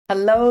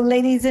Hello,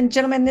 ladies and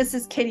gentlemen. This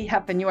is Katy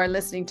Huff, and you are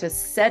listening to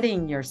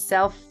Setting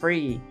Yourself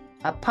Free,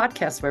 a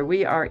podcast where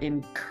we are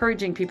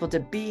encouraging people to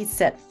be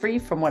set free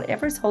from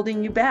whatever's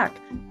holding you back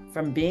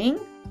from being,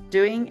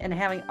 doing, and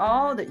having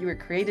all that you were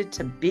created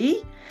to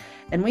be.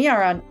 And we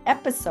are on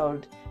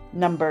episode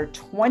number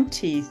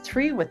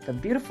 23 with the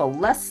beautiful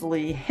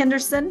Leslie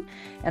Henderson,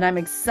 and I'm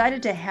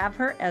excited to have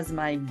her as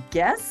my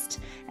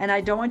guest, and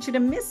I don't want you to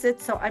miss it,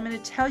 so I'm going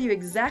to tell you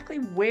exactly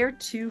where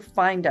to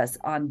find us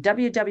on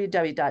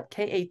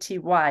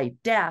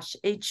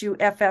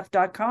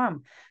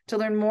www.katy-huff.com to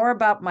learn more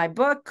about my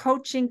book,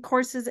 coaching,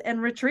 courses,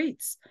 and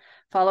retreats.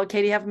 Follow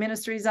Katy Huff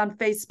Ministries on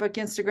Facebook,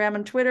 Instagram,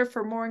 and Twitter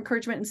for more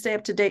encouragement and stay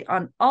up to date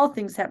on all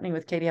things happening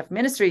with Katy Huff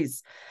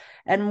Ministries.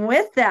 And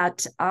with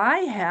that,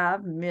 I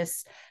have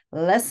Miss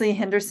Leslie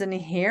Henderson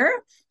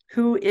here,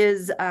 who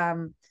is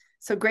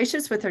so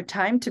gracious with her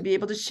time to be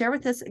able to share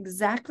with us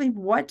exactly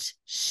what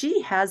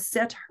she has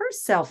set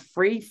herself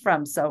free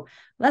from. So,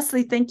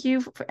 Leslie, thank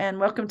you and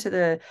welcome to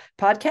the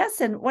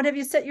podcast. And what have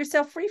you set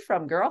yourself free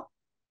from, girl?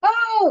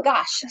 Oh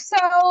gosh. So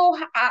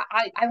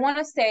I want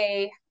to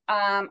say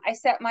I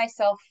set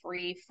myself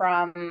free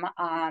from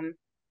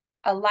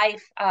a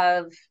life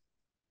of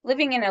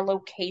living in a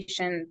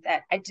location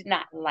that I did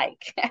not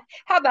like.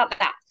 How about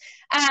that?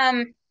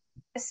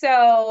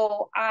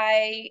 So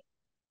I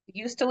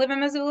used to live in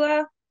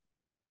Missoula,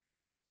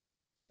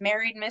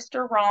 married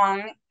Mr.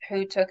 Wrong,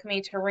 who took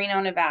me to Reno,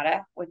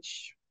 Nevada,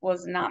 which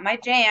was not my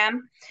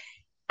jam.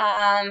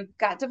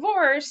 Got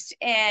divorced,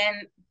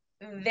 and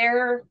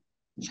their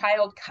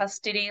child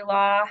custody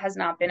law has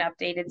not been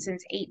updated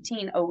since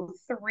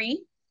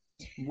 1803.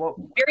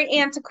 Whoa, Very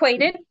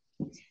antiquated.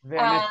 very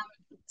Um, much.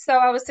 so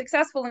I was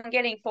successful in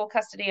getting full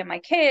custody of my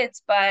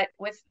kids, but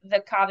with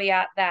the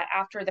caveat that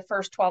after the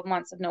first 12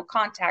 months of no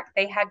contact,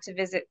 they had to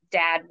visit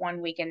dad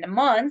 1 weekend a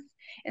month.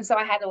 And so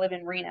I had to live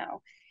in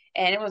Reno.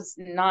 And it was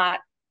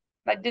not,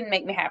 that didn't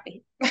make me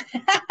happy.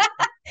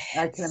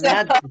 I can So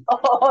imagine.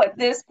 at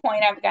this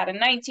point, I've got a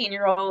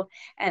 19-year-old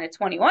and a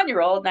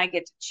 21-year-old, and I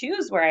get to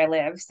choose where I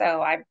live. So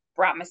I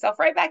brought myself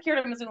right back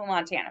here to Missoula,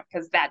 Montana,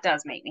 because that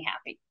does make me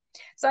happy.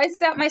 So I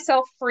set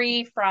myself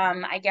free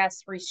from, I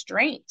guess,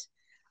 restraint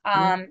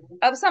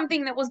of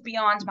something that was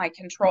beyond my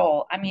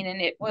control. I mean,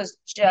 and it was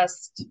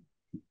just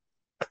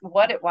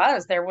what it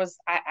was.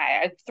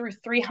 I threw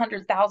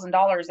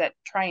 $300,000 at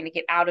trying to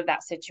get out of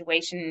that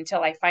situation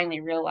until I finally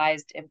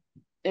realized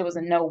it was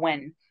a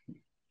no-win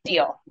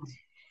deal.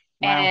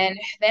 Wow. And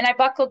then I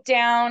buckled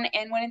down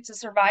and went into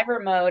survivor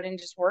mode and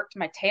just worked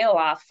my tail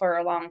off for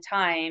a long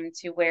time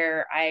to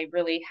where I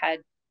really had,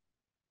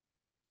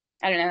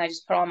 I don't know, I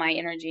just put all my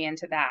energy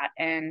into that.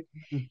 And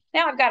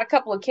now I've got a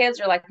couple of kids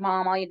who are like,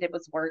 Mom, all you did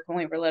was work when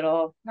we were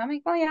little. And I'm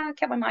like, well, yeah, I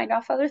kept my mind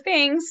off other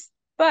things.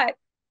 But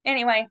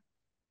anyway,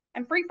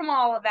 I'm free from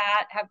all of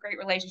that, have great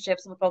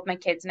relationships with both my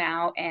kids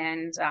now,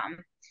 and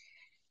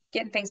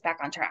getting things back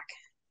on track.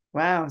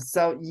 Wow.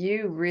 So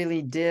you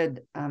really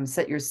did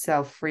set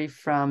yourself free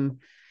from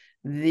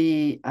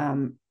the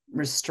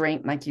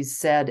restraint, like you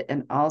said,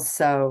 and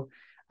also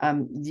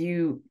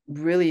you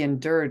really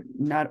endured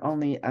not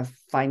only a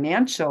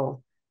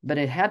financial, but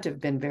it had to have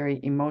been very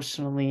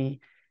emotionally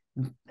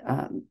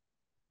um,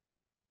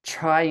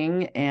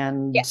 trying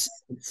and Yes,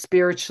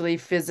 spiritually,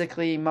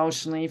 physically,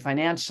 emotionally,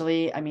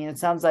 financially. I mean, it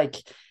sounds like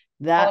all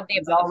that of the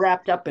was all above.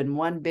 wrapped up in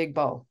one big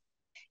bow.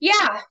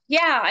 Yeah.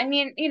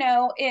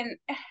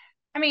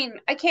 I mean,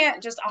 I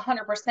can't just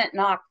 100%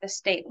 knock the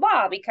state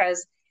law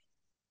because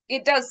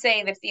it does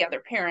say that if the other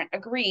parent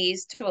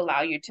agrees to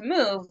allow you to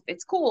move,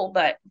 it's cool,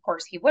 but of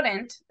course he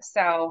wouldn't.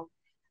 So,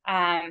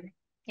 um,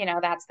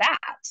 that's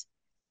that.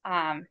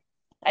 Um,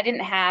 I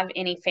didn't have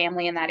any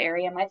family in that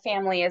area. My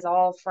family is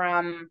all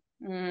from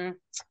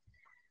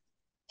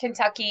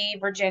Kentucky,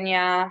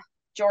 Virginia,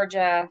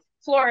 Georgia,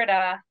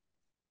 Florida,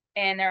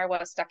 and there I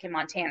was stuck in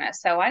Montana.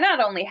 So I not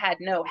only had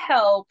no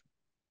help,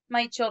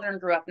 my children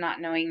grew up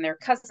not knowing their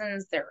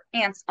cousins, their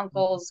aunts,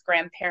 uncles,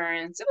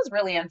 grandparents. It was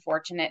really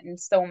unfortunate in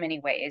so many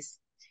ways.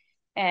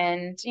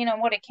 And,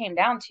 what it came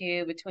down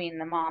to between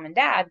the mom and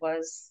dad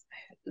was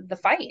the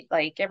fight.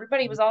 Like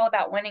everybody was all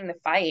about winning the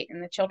fight,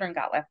 and the children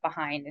got left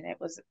behind. And it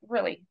was a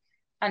really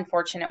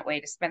unfortunate way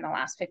to spend the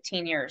last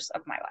 15 years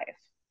of my life.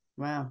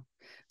 Wow.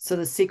 So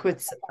the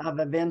sequence of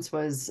events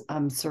was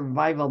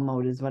survival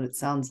mode, is what it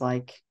sounds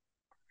like,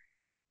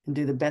 and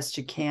do the best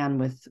you can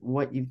with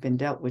what you've been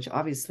dealt, which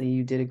obviously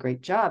you did a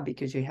great job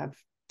because you have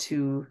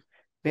two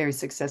very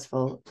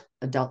successful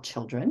adult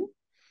children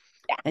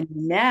Yeah. and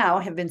now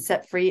have been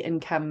set free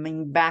and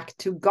coming back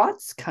to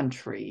God's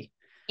country.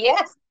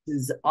 Yes. This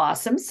is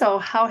awesome. So,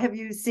 how have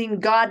you seen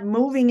God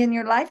moving in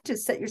your life to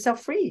set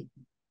yourself free?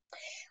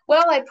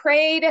 Well, I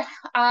prayed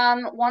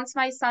once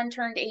my son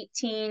turned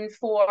 18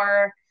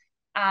 for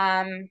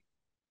um,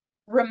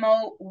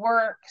 remote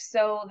work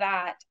so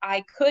that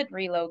I could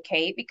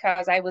relocate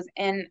because I was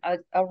in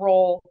a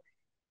role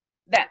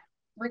that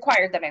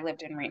required that I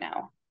lived in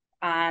Reno.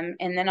 And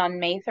then on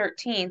May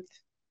 13th,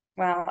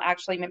 well,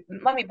 actually,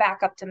 let me back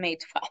up to May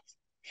 12th.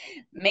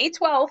 May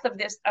 12th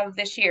of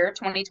this year,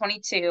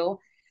 2022,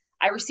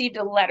 I received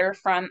a letter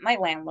from my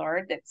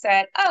landlord that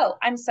said, "Oh,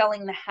 I'm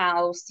selling the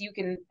house. You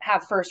can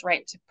have first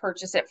right to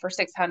purchase it for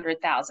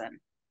 $600,000.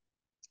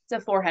 It's a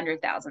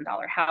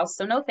 $400,000 house,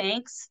 so no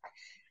thanks."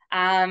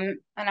 And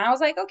I was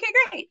like, "Okay,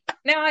 great.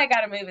 Now I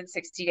got to move in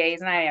 60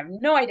 days, and I have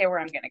no idea where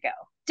I'm going to go."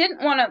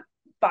 Didn't want to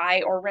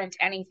buy or rent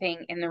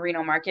anything in the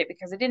Reno market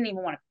because I didn't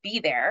even want to be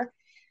there.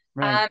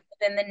 Right.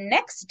 Then the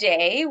next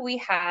day, we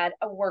had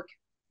a work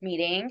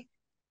meeting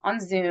on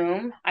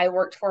Zoom. I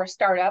worked for a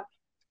startup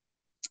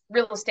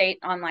real estate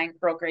online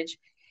brokerage.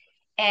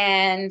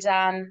 And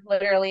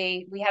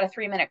literally, we had a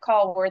 3-minute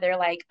call where they're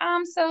like,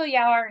 so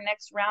yeah, our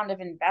next round of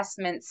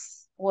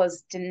investments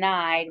was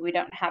denied. We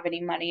don't have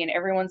any money, and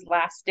everyone's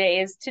last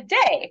day is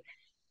today.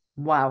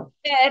 Wow.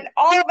 And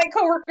all of my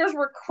coworkers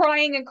were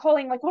crying and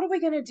calling, like, what are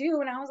we going to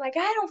do? And I was like,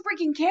 I don't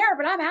freaking care,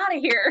 but I'm out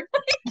of here.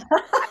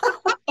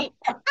 I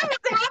was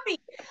happy.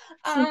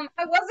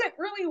 I wasn't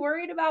really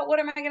worried about what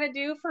am I going to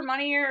do for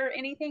money or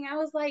anything. I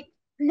was like,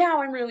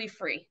 now I'm really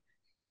free.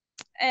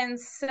 And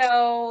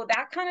so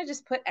that kind of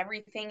just put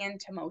everything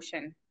into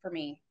motion for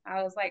me.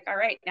 I was like, all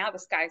right, now the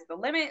sky's the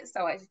limit.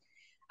 So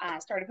I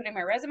started putting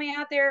my resume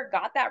out there,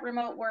 got that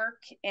remote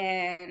work,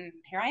 and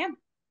here I am.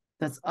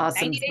 That's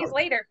awesome. 90 days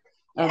later.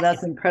 Oh,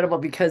 that's incredible,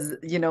 because,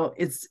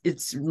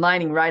 it's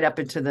lining right up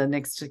into the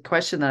next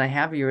question that I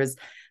have here is,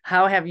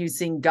 how have you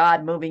seen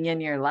God moving in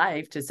your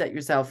life to set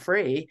yourself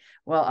free?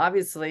 Well,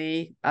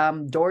 obviously,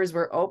 doors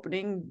were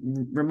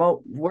opening,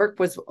 remote work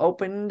was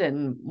opened,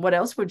 and what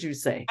else would you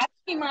say? I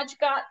pretty much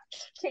got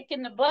kicked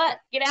in the butt.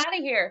 Get out of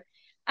here.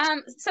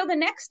 So the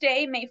next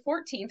day, May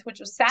 14th, which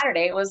was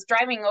Saturday, was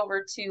driving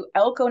over to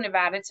Elko,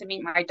 Nevada to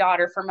meet my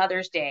daughter for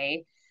Mother's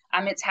Day.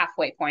 It's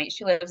halfway point.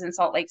 She lives in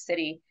Salt Lake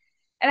City.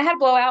 And I had a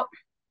blowout.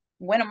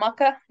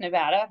 Winnemucca,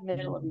 Nevada,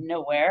 middle of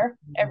nowhere.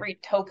 Every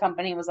tow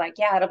company was like,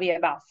 yeah, it'll be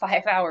about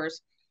 5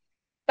 hours.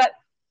 But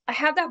I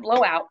had that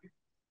blowout.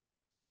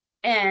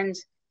 And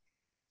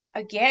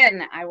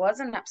again, I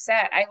wasn't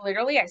upset. I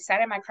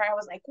sat in my car. I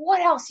was like, what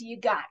else you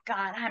got?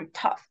 God, I'm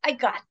tough. I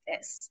got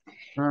this.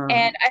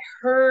 And I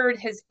heard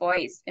his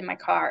voice in my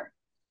car.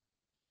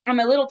 And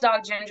my little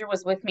dog Ginger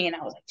was with me. And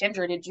I was like,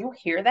 Ginger, did you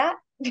hear that?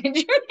 Did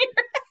you hear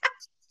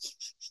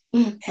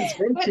that?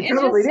 But it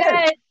just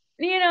said,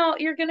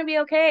 you're going to be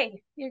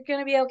okay. You're going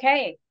to be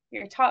okay.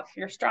 You're tough.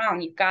 You're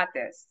strong. You've got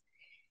this.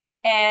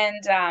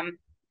 And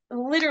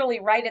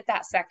literally right at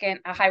that second,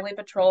 a highway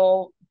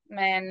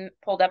patrolman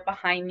pulled up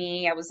behind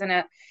me. I was in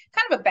a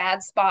kind of a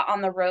bad spot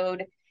on the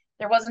road.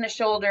 There wasn't a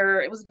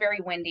shoulder. It was very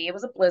windy. It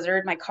was a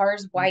blizzard. My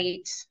car's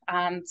white.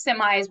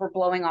 Semis were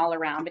blowing all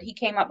around, but he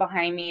came up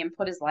behind me and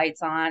put his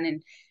lights on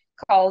and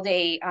called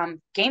a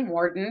game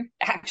warden,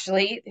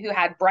 actually, who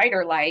had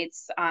brighter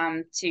lights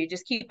to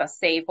just keep us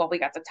safe while we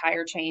got the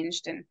tire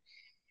changed. And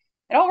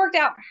it all worked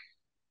out.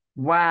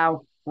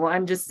 Wow. Well,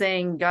 I'm just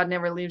saying, God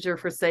never leaves you or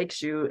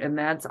forsakes you. And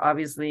that's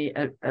obviously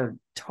a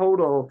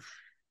total,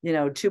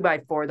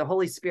 2x4, the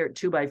Holy Spirit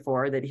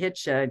 2x4 that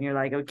hits you. And you're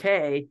like,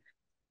 okay,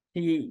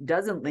 he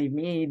doesn't leave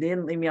me. He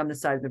didn't leave me on the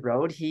side of the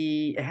road.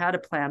 He had a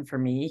plan for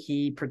me.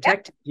 He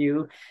protected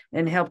you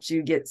and helped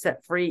you get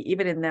set free,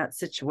 even in that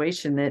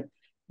situation that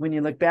when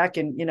you look back.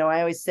 And, I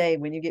always say,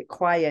 when you get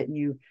quiet and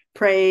you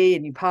pray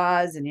and you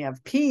pause and you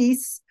have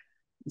peace,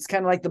 it's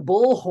kind of like the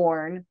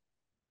bullhorn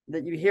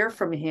that you hear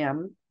from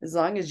him, as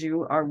long as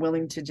you are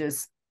willing to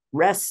just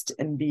rest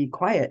and be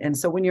quiet. And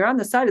so when you're on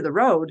the side of the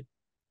road,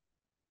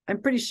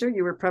 I'm pretty sure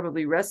you were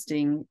probably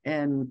resting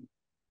and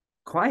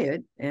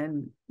quiet.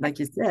 And like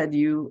you said,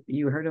 you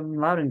heard him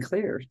loud and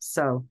clear.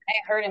 So I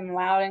heard him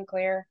loud and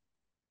clear.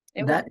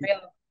 It was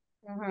real.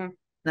 Mm-hmm.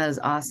 That is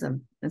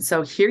awesome. And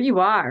so here you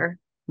are,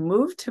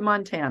 moved to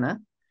Montana,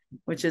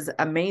 which is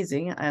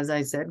amazing. As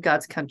I said,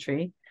 God's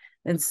country.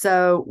 And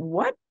so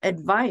what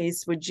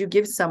advice would you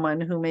give someone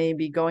who may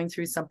be going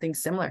through something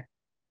similar?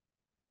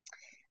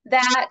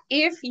 That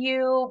if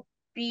you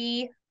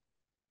be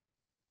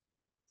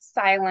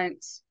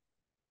silent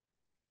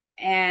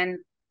and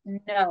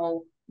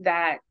know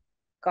that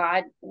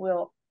God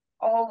will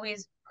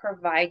always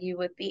provide you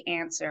with the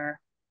answer,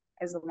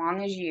 as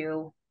long as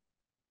you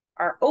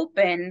are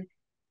open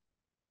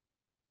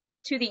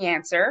to the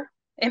answer.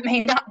 It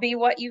may not be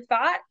what you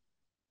thought,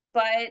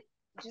 but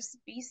just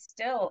be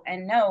still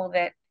and know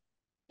that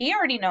he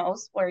already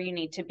knows where you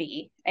need to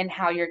be and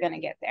how you're going to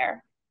get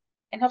there.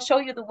 And he'll show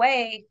you the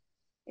way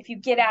if you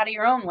get out of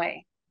your own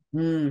way.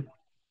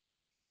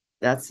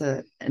 That's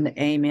an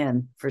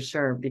amen for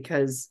sure,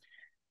 because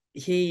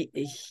he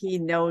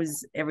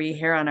knows every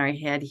hair on our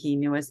head. He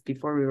knew us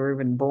before we were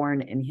even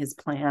born, and his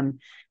plan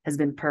has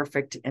been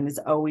perfect and is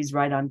always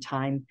right on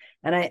time.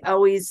 And I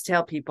always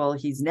tell people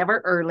he's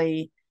never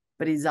early,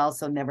 but he's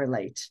also never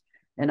late.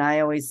 And I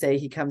always say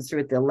he comes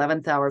through at the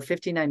 11th hour,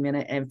 59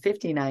 minute and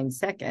 59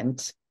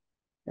 second,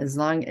 as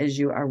long as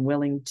you are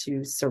willing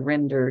to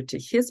surrender to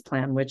his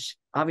plan, which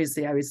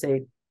obviously I would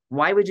say,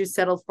 why would you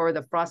settle for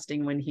the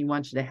frosting when he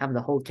wants you to have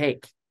the whole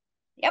cake?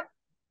 Yep.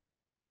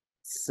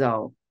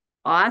 So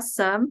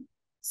awesome.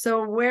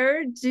 So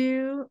where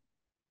do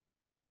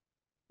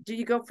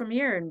you go from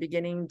here and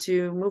beginning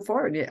to move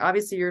forward?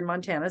 Obviously you're in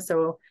Montana,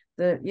 so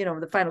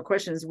the final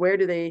question is, where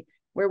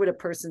would a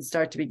person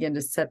start to begin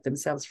to set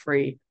themselves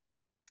free?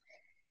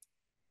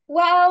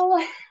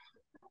 Well,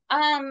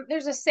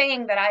 there's a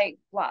saying that I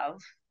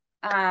love.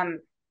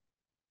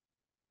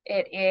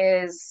 It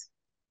is,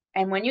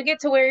 and when you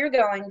get to where you're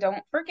going,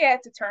 don't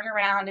forget to turn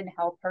around and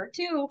help her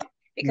too,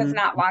 because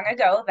not long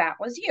ago, that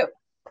was you.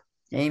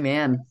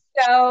 Amen.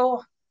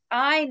 So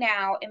I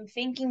now am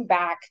thinking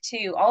back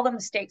to all the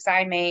mistakes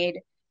I made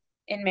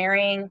in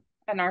marrying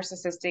a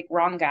narcissistic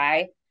wrong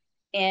guy,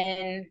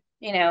 in,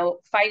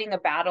 fighting a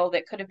battle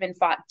that could have been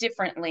fought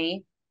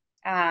differently.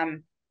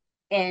 And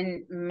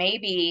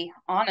maybe,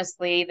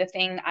 honestly, the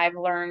thing I've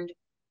learned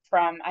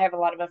I have a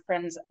lot of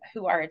friends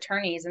who are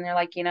attorneys, and they're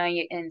like,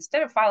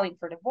 instead of filing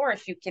for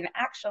divorce, you can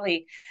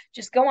actually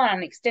just go on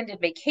an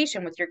extended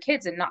vacation with your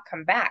kids and not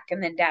come back.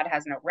 And then dad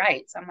has no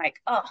rights. I'm like,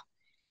 oh,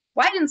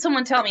 why didn't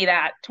someone tell me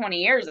that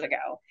 20 years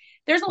ago?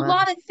 There's a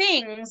lot of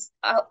things.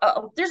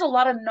 There's a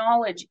lot of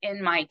knowledge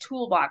in my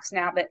toolbox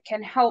now that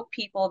can help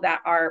people that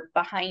are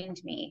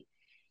behind me.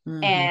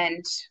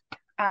 And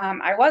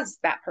I was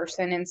that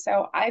person. And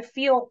so I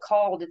feel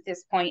called at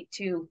this point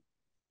to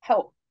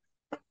help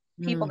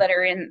people that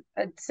are in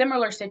a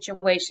similar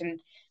situation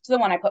to the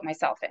one I put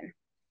myself in.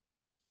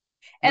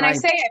 And I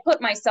say I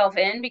put myself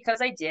in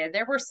because I did.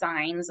 There were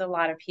signs. A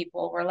lot of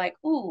people were like,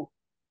 ooh.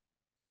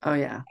 Oh,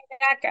 yeah.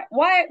 That guy.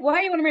 Why you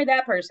want to marry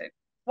that person?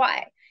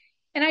 Why?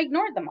 And I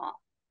ignored them all.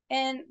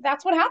 And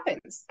that's what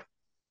happens.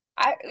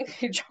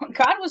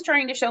 God was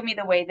trying to show me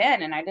the way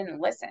then, and I didn't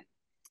listen.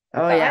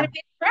 Oh, yeah. I had to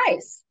pay the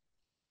price.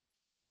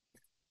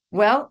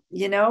 Well,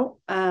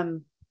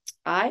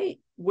 I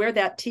wear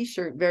that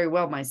t-shirt very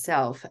well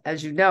myself.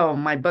 As you know,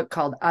 my book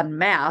called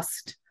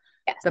Unmasked,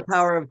 The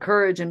Power of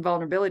Courage and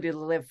Vulnerability to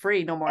Live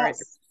Free, No More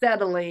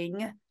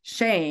Settling,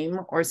 Shame,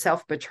 or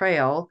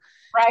Self-Betrayal.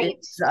 Right.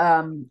 It's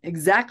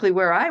exactly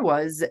where I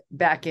was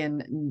back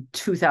in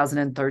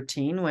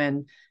 2013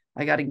 when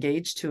I got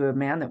engaged to a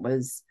man that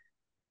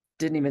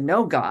didn't even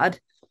know God.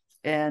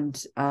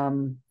 And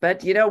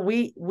but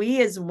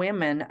we as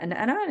women, and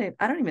I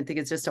don't even think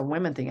it's just a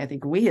women thing. I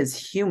think we as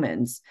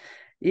humans,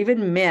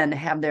 even men,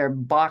 have their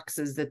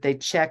boxes that they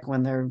check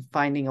when they're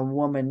finding a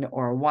woman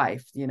or a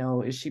wife.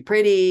 Is she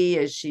pretty?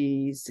 Is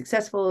she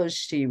successful? Is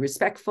she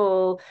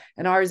respectful?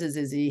 And ours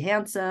is he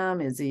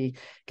handsome? Is he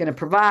going to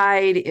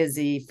provide? Is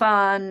he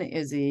fun?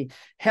 Is he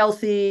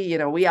healthy?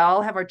 We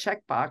all have our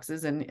check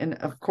boxes. And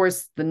of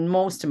course, the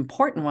most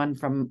important one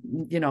from,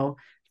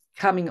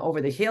 coming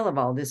over the hill of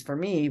all this for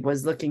me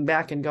was looking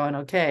back and going,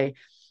 okay,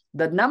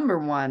 the number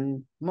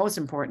one most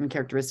important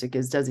characteristic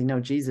is, does he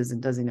know Jesus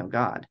and does he know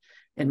God?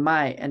 And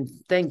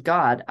thank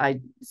God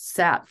I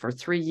sat for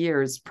 3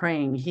 years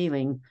praying,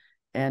 healing,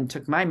 and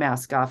took my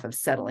mask off of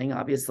settling,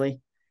 obviously.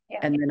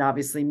 Yeah. And then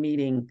obviously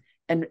meeting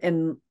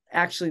and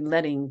actually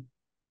letting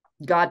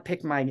God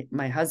pick my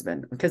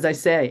husband. Because I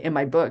say in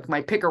my book,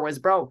 my picker was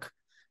broke.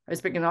 I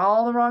was picking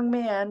all the wrong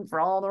man for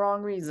all the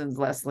wrong reasons,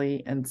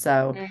 Leslie. And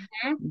so,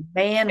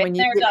 man, when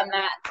you done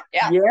that,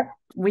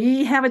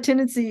 we have a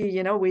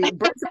tendency, we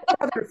birds of a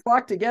feather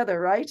flock together,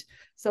 right?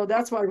 So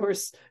that's why we're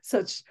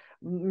such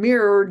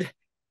mirrored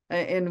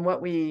in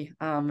what we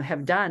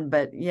have done.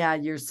 But yeah,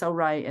 you're so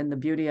right. And the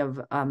beauty of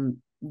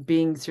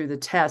being through the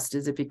test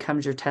is it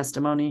becomes your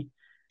testimony,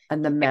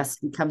 and the mess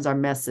becomes our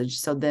message.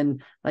 So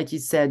then, like you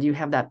said, you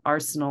have that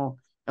arsenal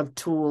of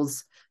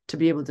tools to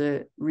be able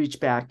to reach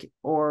back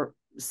or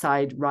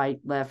side, right,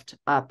 left,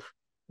 up,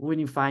 when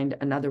you find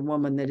another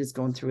woman that is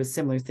going through a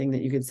similar thing,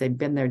 that you could say,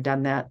 been there,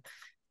 done that.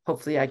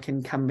 Hopefully I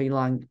can come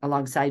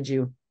alongside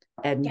you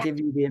and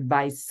give you the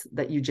advice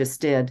that you just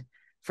did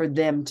for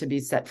them to be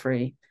set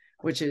free,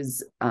 which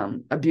is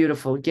a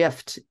beautiful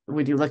gift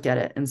when you look at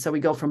it. And so we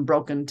go from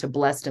broken to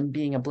blessed and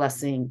being a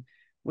blessing,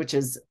 which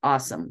is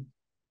awesome.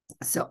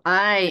 So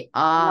thank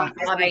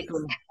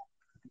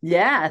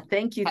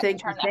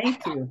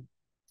you.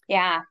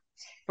 Yeah.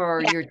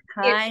 For your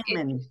time.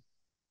 And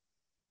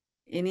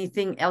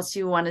anything else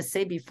you want to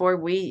say before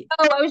we?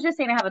 Oh, I was just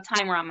saying I have a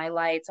timer on my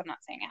lights. I'm not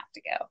saying I have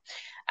to go.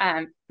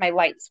 My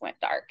lights went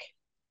dark.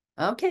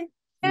 Okay.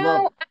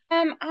 No,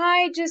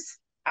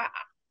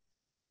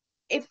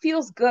 it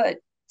feels good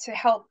to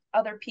help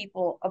other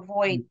people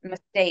avoid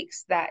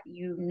mistakes that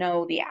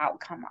the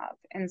outcome of.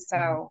 And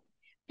so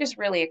just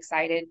really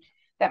excited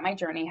that my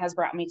journey has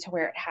brought me to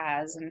where it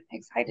has, and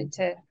excited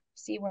to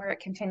see where it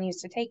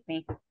continues to take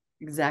me.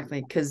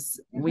 Exactly. Because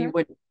we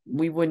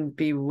wouldn't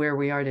be where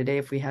we are today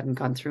if we hadn't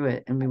gone through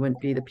it, and we wouldn't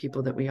be the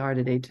people that we are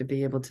today to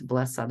be able to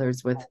bless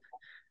others with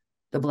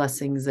the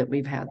blessings that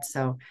we've had.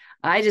 So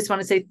I just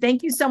want to say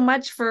thank you so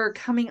much for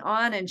coming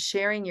on and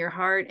sharing your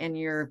heart and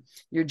your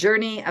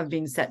journey of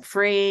being set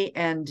free,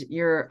 and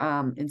you're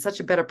in such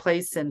a better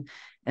place. And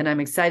I'm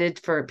excited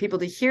for people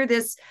to hear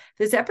this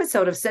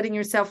episode of Setting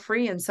Yourself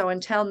Free. And so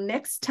until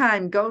next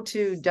time, go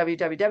to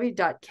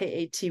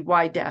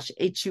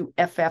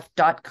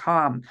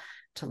www.katy-huff.com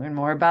to learn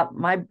more about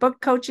my book,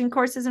 coaching,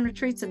 courses, and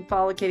retreats, and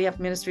follow Katy Huff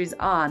Ministries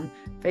on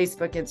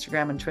Facebook,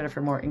 Instagram, and Twitter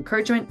for more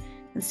encouragement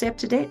and stay up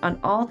to date on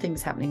all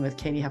things happening with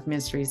Katy Huff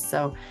Ministries.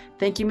 So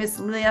thank you, Miss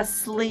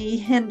Leslie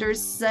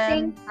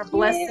Henderson, for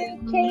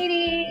blessing me.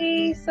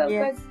 Katy, so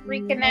yes, good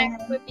to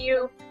reconnect with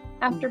you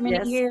after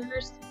many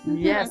years.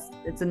 Yes,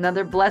 it's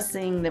another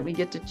blessing that we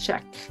get to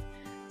check.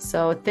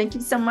 So thank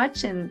you so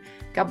much, and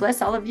God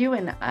bless all of you,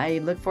 and I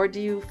look forward to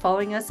you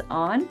following us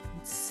on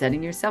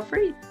Setting Yourself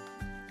Free.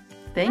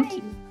 Thank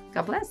you.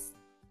 God bless.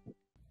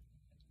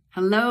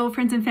 Hello,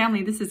 friends and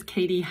family. This is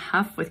Katy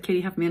Huff with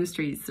Katy Huff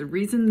Ministries. The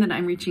reason that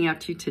I'm reaching out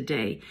to you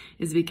today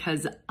is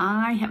because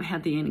I have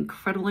had the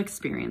incredible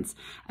experience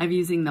of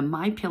using the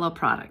MyPillow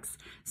products.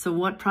 So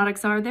what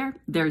products are there?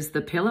 There's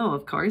the pillow,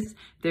 of course.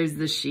 There's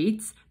the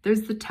sheets.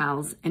 There's the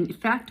towels. And in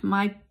fact,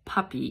 my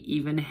puppy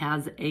even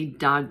has a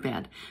dog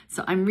bed.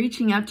 So I'm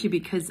reaching out to you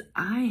because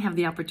I have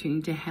the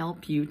opportunity to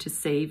help you to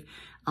save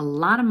a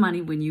lot of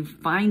money when you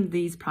find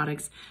these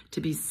products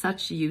to be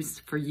such use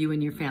for you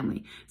and your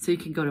family. So you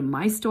can go to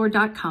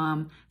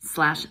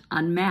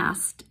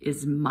mystore.com/unmasked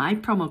is my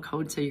promo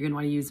code. So you're going to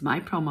want to use my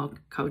promo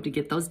code to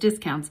get those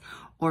discounts,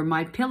 or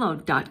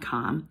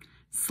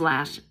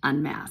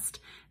mypillow.com/unmasked.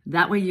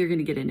 That way you're going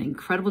to get an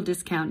incredible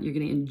discount. You're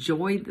going to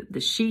enjoy the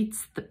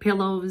sheets, the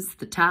pillows,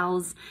 the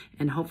towels,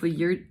 and hopefully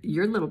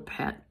your little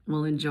pet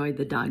will enjoy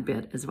the dog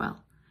bed as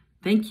well.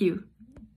 Thank you.